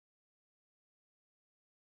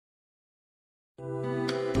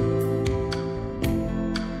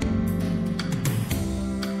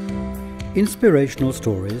Inspirational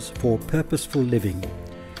Stories for Purposeful Living.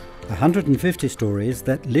 150 stories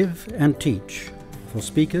that live and teach for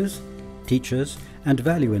speakers, teachers and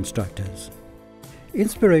value instructors.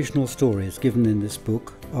 Inspirational stories given in this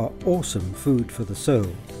book are awesome food for the soul.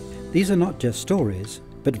 These are not just stories,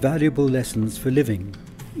 but valuable lessons for living.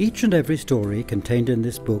 Each and every story contained in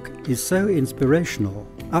this book is so inspirational,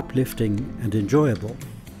 uplifting and enjoyable.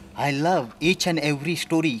 I love each and every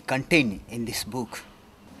story contained in this book.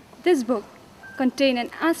 This book contains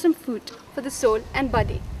an awesome food for the soul and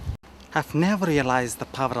body. I've never realized the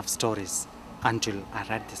power of stories until I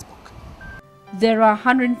read this book. There are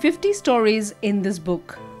 150 stories in this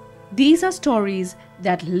book. These are stories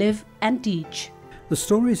that live and teach. The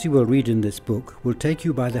stories you will read in this book will take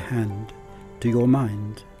you by the hand to your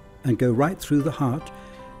mind and go right through the heart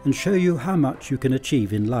and show you how much you can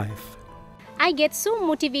achieve in life. I get so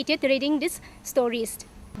motivated reading these stories.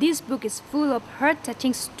 This book is full of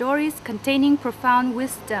heart-touching stories containing profound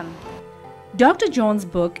wisdom. Dr. John's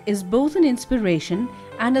book is both an inspiration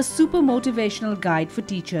and a super motivational guide for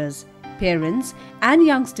teachers, parents and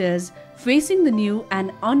youngsters facing the new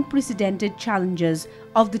and unprecedented challenges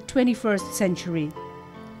of the 21st century.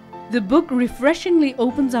 The book refreshingly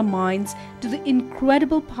opens our minds to the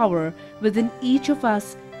incredible power within each of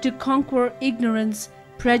us to conquer ignorance,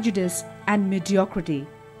 prejudice and mediocrity.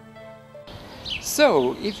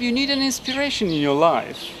 So, if you need an inspiration in your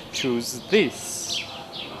life, choose this.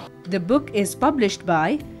 The book is published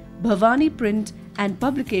by Bhavani Print and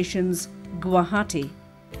Publications, Guwahati.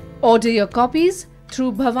 Order your copies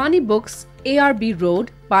through Bhavani Books, ARB Road,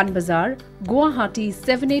 Pan Bazar, Guwahati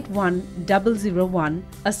 781001,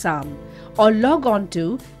 Assam, or log on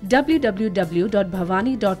to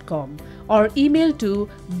www.bhavani.com or email to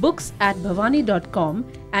books@bhavani.com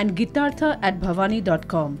and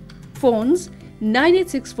gitartha@bhavani.com. Phones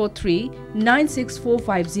 98643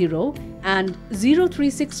 96450 and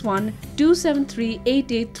 0361 273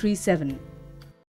 8837.